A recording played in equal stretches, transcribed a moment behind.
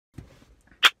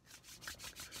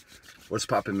What's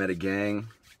poppin', Meta Gang?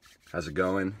 How's it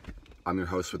going? I'm your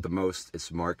host with the most. It's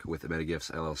Mark with Meta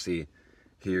Gifts LLC,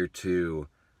 here to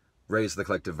raise the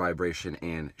collective vibration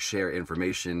and share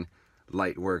information,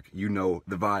 light work. You know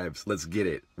the vibes. Let's get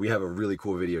it. We have a really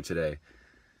cool video today.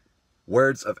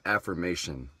 Words of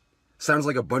affirmation. Sounds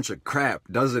like a bunch of crap,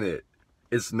 doesn't it?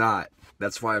 It's not.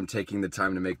 That's why I'm taking the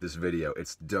time to make this video.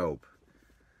 It's dope.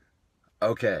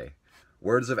 Okay,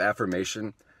 words of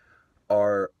affirmation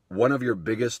are one of your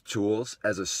biggest tools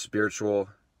as a spiritual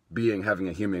being having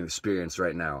a human experience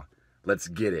right now. Let's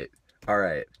get it. All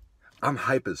right, I'm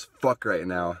hype as fuck right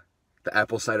now. The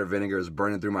apple cider vinegar is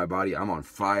burning through my body. I'm on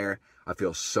fire. I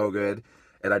feel so good.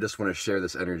 And I just want to share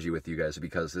this energy with you guys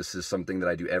because this is something that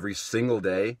I do every single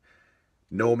day,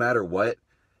 no matter what.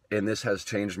 And this has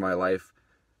changed my life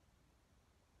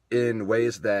in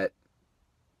ways that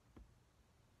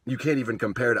you can't even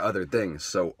compare to other things.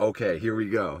 So, okay, here we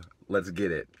go. Let's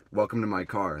get it. Welcome to my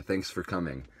car. Thanks for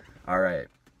coming. All right.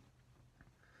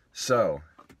 So,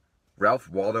 Ralph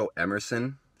Waldo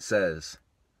Emerson says,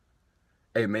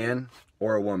 a man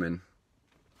or a woman,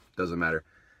 doesn't matter,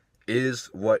 is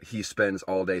what he spends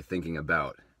all day thinking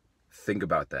about. Think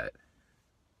about that.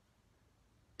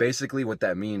 Basically, what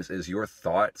that means is your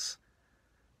thoughts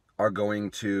are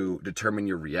going to determine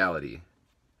your reality.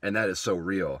 And that is so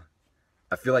real.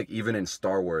 I feel like even in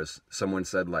Star Wars, someone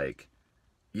said like,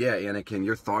 yeah, Anakin,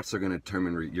 your thoughts are going to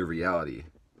determine your reality.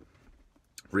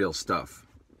 Real stuff.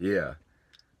 Yeah.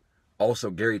 Also,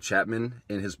 Gary Chapman,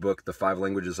 in his book, The 5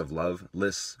 Languages of Love,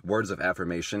 lists words of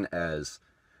affirmation as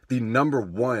the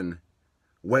 #1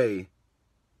 way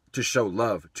to show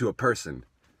love to a person.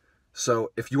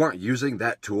 So if you aren't using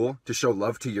that tool to show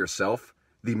love to yourself,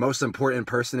 the most important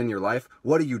person in your life,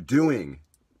 what are you doing?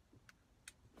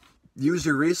 Use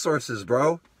your resources,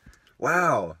 bro.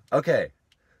 Wow. Okay.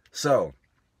 So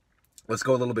let's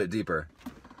go a little bit deeper.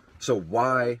 So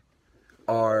why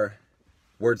are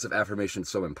words of affirmation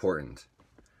so important?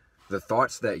 The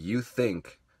thoughts that you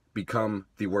think become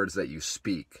the words that you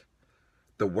speak.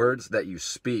 The words that you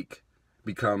speak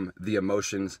become the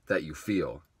emotions that you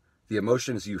feel. The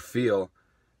emotions you feel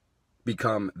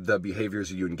become the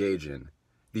behaviors you engage in.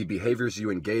 The behaviors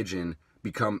you engage in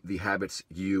become the habits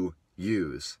you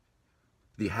use.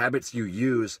 The habits you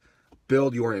use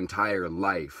build your entire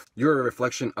life. You're a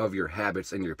reflection of your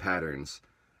habits and your patterns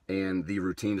and the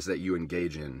routines that you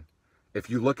engage in. If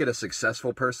you look at a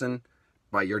successful person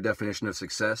by your definition of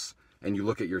success, and you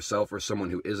look at yourself or someone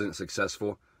who isn't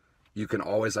successful, you can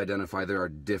always identify there are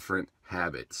different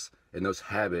habits. And those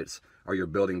habits are your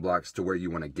building blocks to where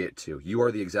you want to get to. You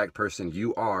are the exact person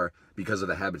you are because of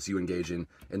the habits you engage in,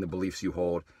 and the beliefs you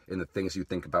hold, and the things you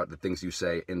think about, the things you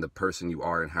say, and the person you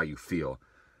are and how you feel.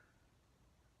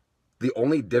 The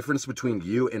only difference between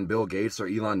you and Bill Gates or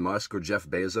Elon Musk or Jeff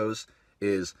Bezos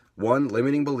is 1,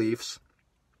 limiting beliefs,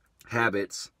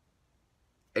 habits,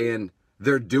 and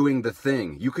they're doing the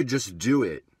thing. You could just do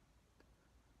it.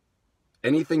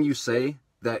 Anything you say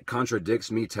that contradicts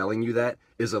me telling you that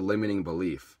is a limiting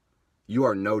belief. You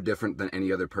are no different than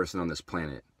any other person on this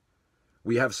planet.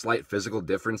 We have slight physical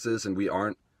differences and we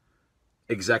aren't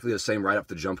exactly the same right off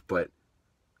the jump, but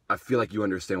I feel like you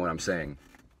understand what I'm saying.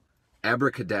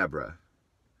 Abracadabra,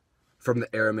 from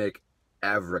the Aramaic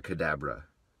avracadabra,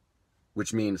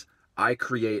 which means I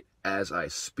create as I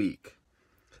speak.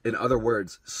 In other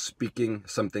words, speaking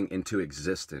something into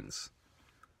existence.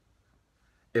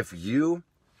 If you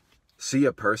see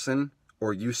a person,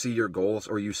 or you see your goals,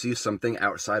 or you see something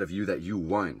outside of you that you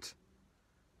want,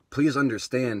 please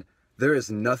understand there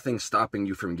is nothing stopping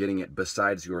you from getting it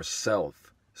besides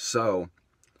yourself. So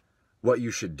what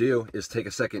you should do is take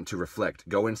a second to reflect.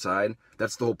 Go inside.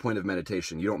 That's the whole point of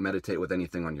meditation. You don't meditate with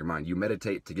anything on your mind. You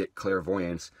meditate to get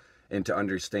clairvoyance and to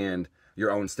understand your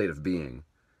own state of being.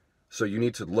 So you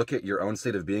need to look at your own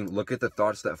state of being. Look at the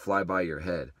thoughts that fly by your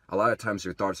head. A lot of times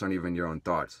your thoughts aren't even your own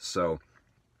thoughts. So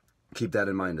keep that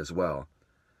in mind as well.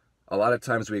 A lot of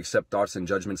times we accept thoughts and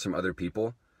judgments from other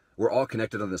people. We're all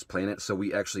connected on this planet, so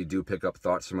we actually do pick up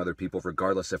thoughts from other people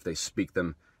regardless if they speak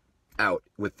them out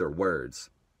with their words.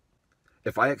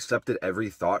 If I accepted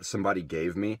every thought somebody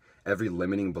gave me, every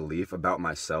limiting belief about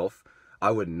myself,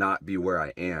 I would not be where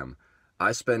I am.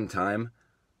 I spend time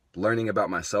learning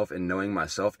about myself and knowing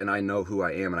myself, and I know who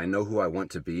I am and I know who I want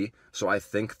to be. So I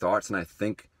think thoughts and I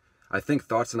think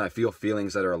thoughts and I feel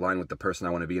feelings that are aligned with the person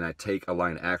I want to be, and I take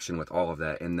aligned action with all of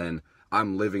that, and then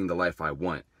I'm living the life I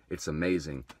want. It's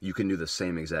amazing. You can do the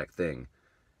same exact thing.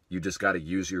 You just got to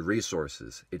use your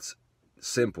resources. It's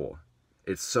simple.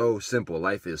 It's so simple.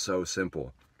 Life is so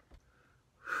simple.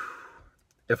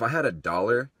 If I had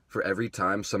 $1 for every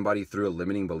time somebody threw a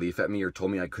limiting belief at me or told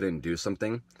me I couldn't do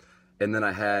something, and then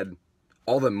I had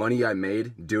all the money I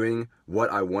made doing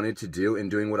what I wanted to do and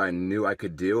doing what I knew I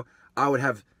could do,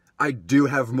 I do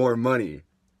have more money.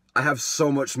 I have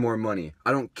so much more money.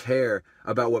 I don't care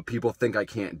about what people think I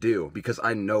can't do because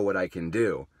I know what I can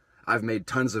do. I've made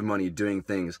tons of money doing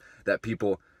things that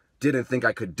people didn't think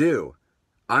I could do.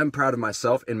 I'm proud of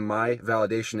myself, and my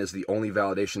validation is the only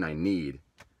validation I need.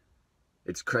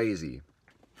 It's crazy.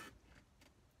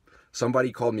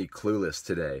 Somebody called me clueless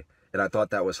today, and I thought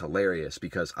that was hilarious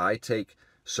because I take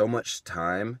so much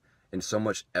time and so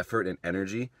much effort and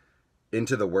energy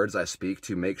into the words I speak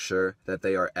to make sure that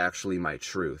they are actually my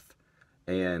truth.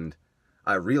 And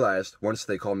I realized once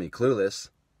they called me clueless,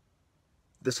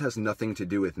 this has nothing to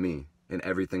do with me and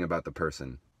everything about the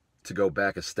person. To go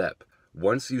back a step,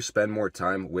 once you spend more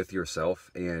time with yourself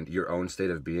and your own state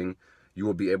of being, you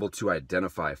will be able to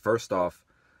identify, first off,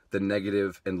 the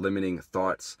negative and limiting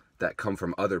thoughts that come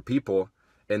from other people,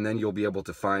 and then you'll be able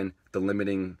to find the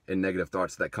limiting and negative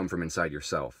thoughts that come from inside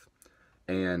yourself.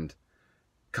 And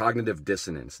cognitive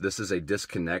dissonance, this is a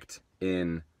disconnect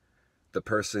in the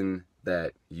person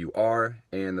that you are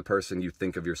and the person you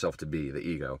think of yourself to be, the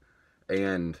ego.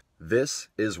 And this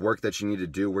is work that you need to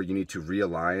do where you need to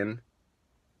realign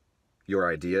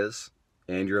your ideas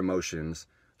and your emotions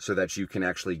so that you can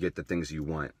actually get the things you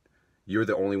want. You're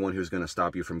the only one who's going to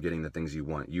stop you from getting the things you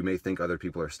want. You may think other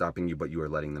people are stopping you, but you are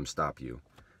letting them stop you.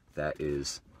 That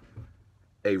is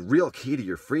a real key to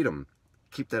your freedom.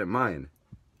 Keep that in mind.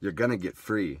 You're going to get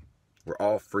free. We're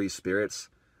all free spirits,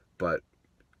 but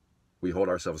we hold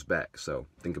ourselves back. So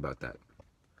think about that.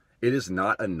 It is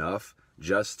not enough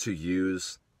just to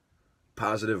use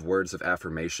positive words of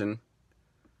affirmation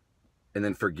and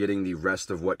then forgetting the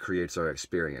rest of what creates our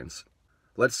experience.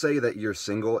 Let's say that you're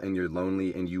single and you're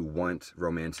lonely and you want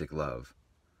romantic love.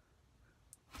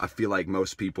 I feel like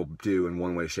most people do in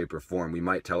one way, shape, or form. We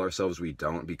might tell ourselves we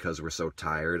don't because we're so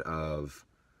tired of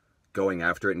going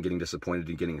after it and getting disappointed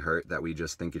and getting hurt that we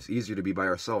just think it's easier to be by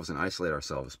ourselves and isolate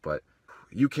ourselves. But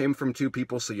you came from two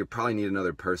people, so you probably need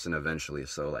another person eventually.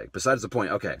 So like, besides the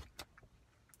point, okay,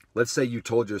 let's say you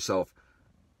told yourself,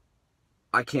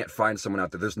 I can't find someone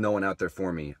out there. There's no one out there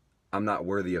for me. I'm not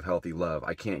worthy of healthy love.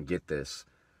 I can't get this.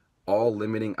 All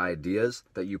limiting ideas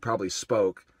that you probably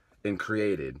spoke and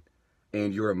created,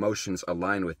 and your emotions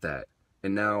align with that.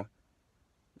 And now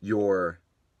your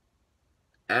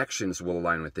actions will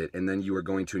align with it, and then you are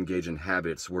going to engage in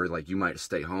habits where like you might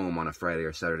stay home on a Friday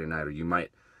or Saturday night, or you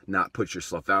might not put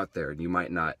yourself out there, and you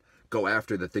might not go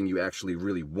after the thing you actually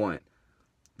really want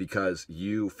because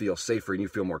you feel safer and you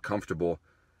feel more comfortable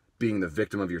being the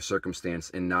victim of your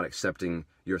circumstance and not accepting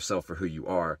yourself for who you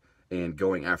are and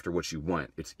going after what you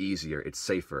want. It's easier, it's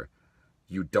safer.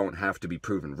 You don't have to be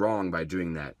proven wrong by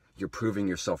doing that. You're proving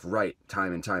yourself right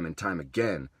time and time and time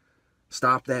again.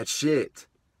 Stop that shit.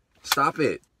 Stop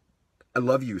it. I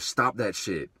love you. Stop that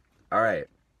shit. All right.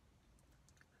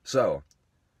 So,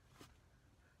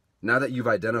 now that you've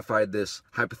identified this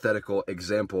hypothetical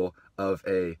example of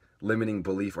a limiting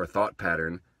belief or thought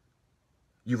pattern,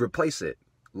 you replace it.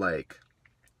 Like,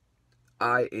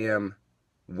 I am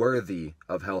worthy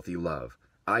of healthy love.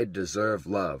 I deserve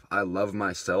love. I love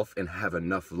myself and have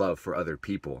enough love for other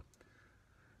people.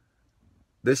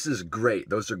 This is great.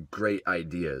 Those are great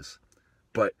ideas.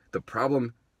 But the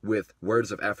problem with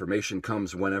words of affirmation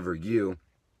comes whenever you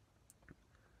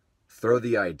throw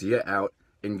the idea out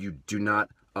and you do not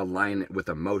align it with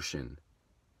emotion.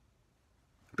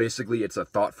 Basically, it's a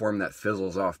thought form that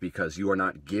fizzles off because you are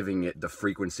not giving it the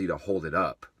frequency to hold it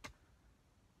up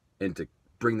and to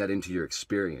bring that into your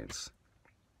experience.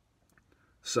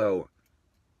 So,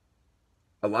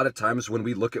 a lot of times when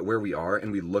we look at where we are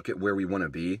and we look at where we want to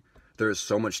be, there is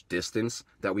so much distance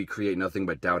that we create nothing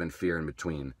but doubt and fear in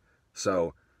between.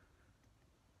 So,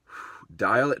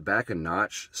 dial it back a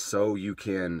notch so you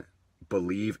can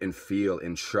believe and feel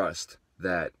and trust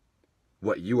that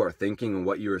what you are thinking and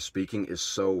what you are speaking is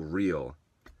so real.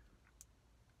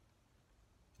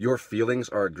 Your feelings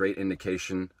are a great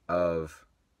indication of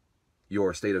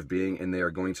your state of being, and they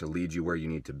are going to lead you where you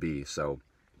need to be. So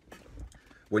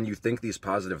when you think these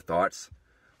positive thoughts,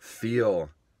 feel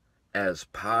as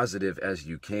positive as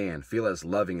you can. Feel as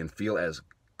loving and feel as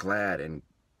glad and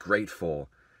grateful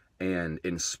and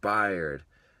inspired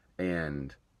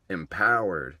and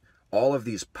empowered. All of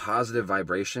these positive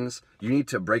vibrations, you need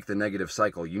to break the negative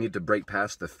cycle. You need to break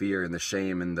past the fear and the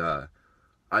shame and the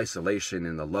isolation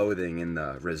and the loathing and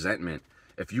the resentment.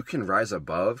 If you can rise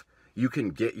above, you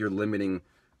can get your limiting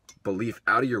belief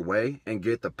out of your way and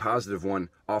get the positive one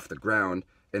off the ground.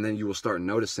 And then you will start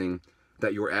noticing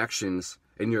that your actions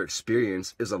and your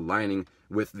experience is aligning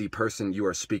with the person you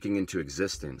are speaking into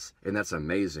existence. And that's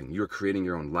amazing. You're creating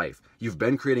your own life. You've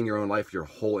been creating your own life your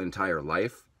whole entire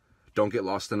life. Don't get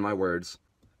lost in my words.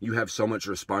 You have so much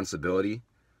responsibility,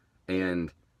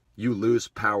 and you lose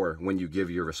power when you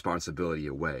give your responsibility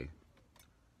away.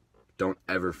 Don't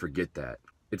ever forget that.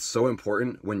 It's so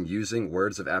important when using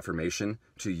words of affirmation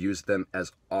to use them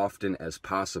as often as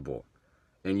possible.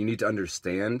 And you need to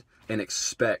understand and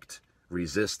expect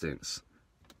resistance.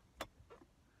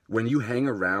 When you hang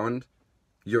around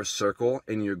your circle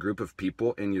and your group of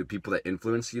people and your people that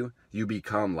influence you, you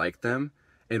become like them.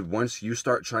 And once you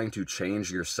start trying to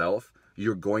change yourself,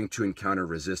 you're going to encounter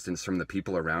resistance from the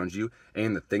people around you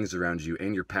and the things around you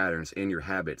and your patterns and your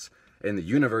habits. And the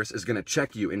universe is going to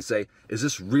check you and say, is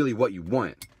this really what you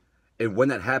want? And when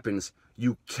that happens,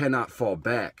 you cannot fall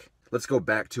back. Let's go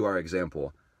back to our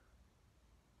example.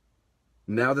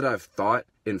 Now that I've thought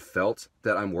and felt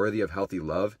that I'm worthy of healthy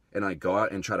love, and I go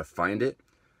out and try to find it,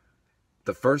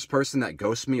 the first person that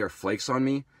ghosts me or flakes on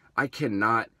me, I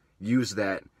cannot use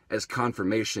that as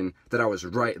confirmation that I was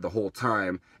right the whole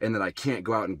time and that I can't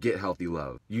go out and get healthy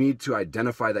love. You need to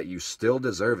identify that you still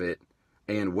deserve it,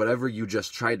 and whatever you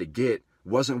just tried to get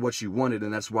wasn't what you wanted,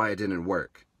 and that's why it didn't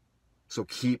work. So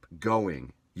keep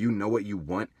going. You know what you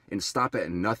want, and stop at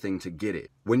nothing to get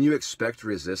it. When you expect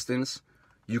resistance,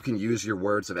 you can use your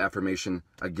words of affirmation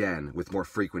again with more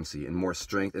frequency and more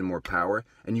strength and more power,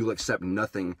 and you'll accept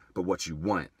nothing but what you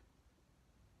want.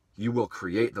 You will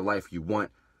create the life you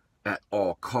want at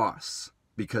all costs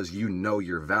because you know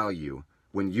your value.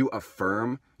 When you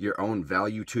affirm your own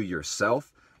value to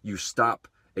yourself, you stop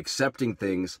accepting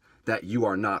things that you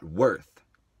are not worth.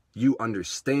 You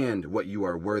understand what you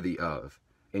are worthy of,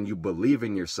 and you believe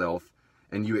in yourself,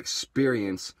 and you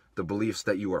experience the beliefs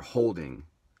that you are holding.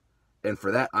 And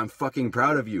for that, I'm fucking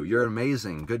proud of you. You're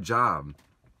amazing. Good job.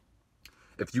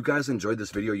 If you guys enjoyed this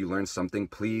video, you learned something,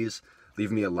 please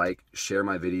leave me a like, share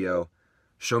my video,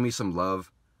 show me some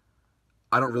love.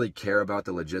 I don't really care about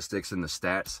the logistics and the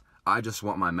stats. I just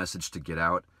want my message to get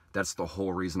out. That's the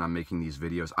whole reason I'm making these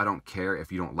videos. I don't care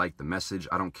if you don't like the message.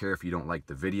 I don't care if you don't like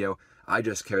the video. I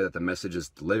just care that the message is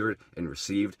delivered and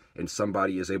received and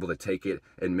somebody is able to take it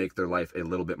and make their life a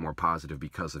little bit more positive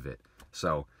because of it.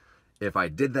 So if I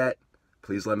did that,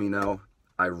 please let me know.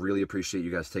 I really appreciate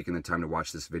you guys taking the time to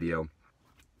watch this video.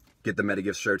 Get the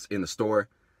MetaGift shirts in the store.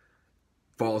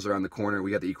 Fall's around the corner.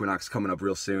 We got the equinox coming up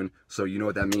real soon. So you know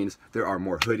what that means. There are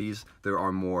more hoodies. There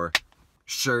are more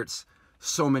shirts.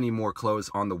 So many more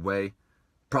clothes on the way.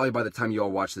 Probably by the time you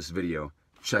all watch this video,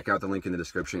 check out the link in the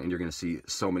description and you're going to see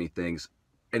so many things.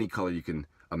 Any color you can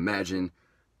imagine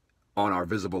on our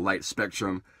visible light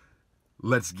spectrum.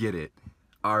 Let's get it.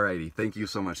 Alrighty. Thank you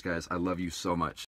so much, guys. I love you so much.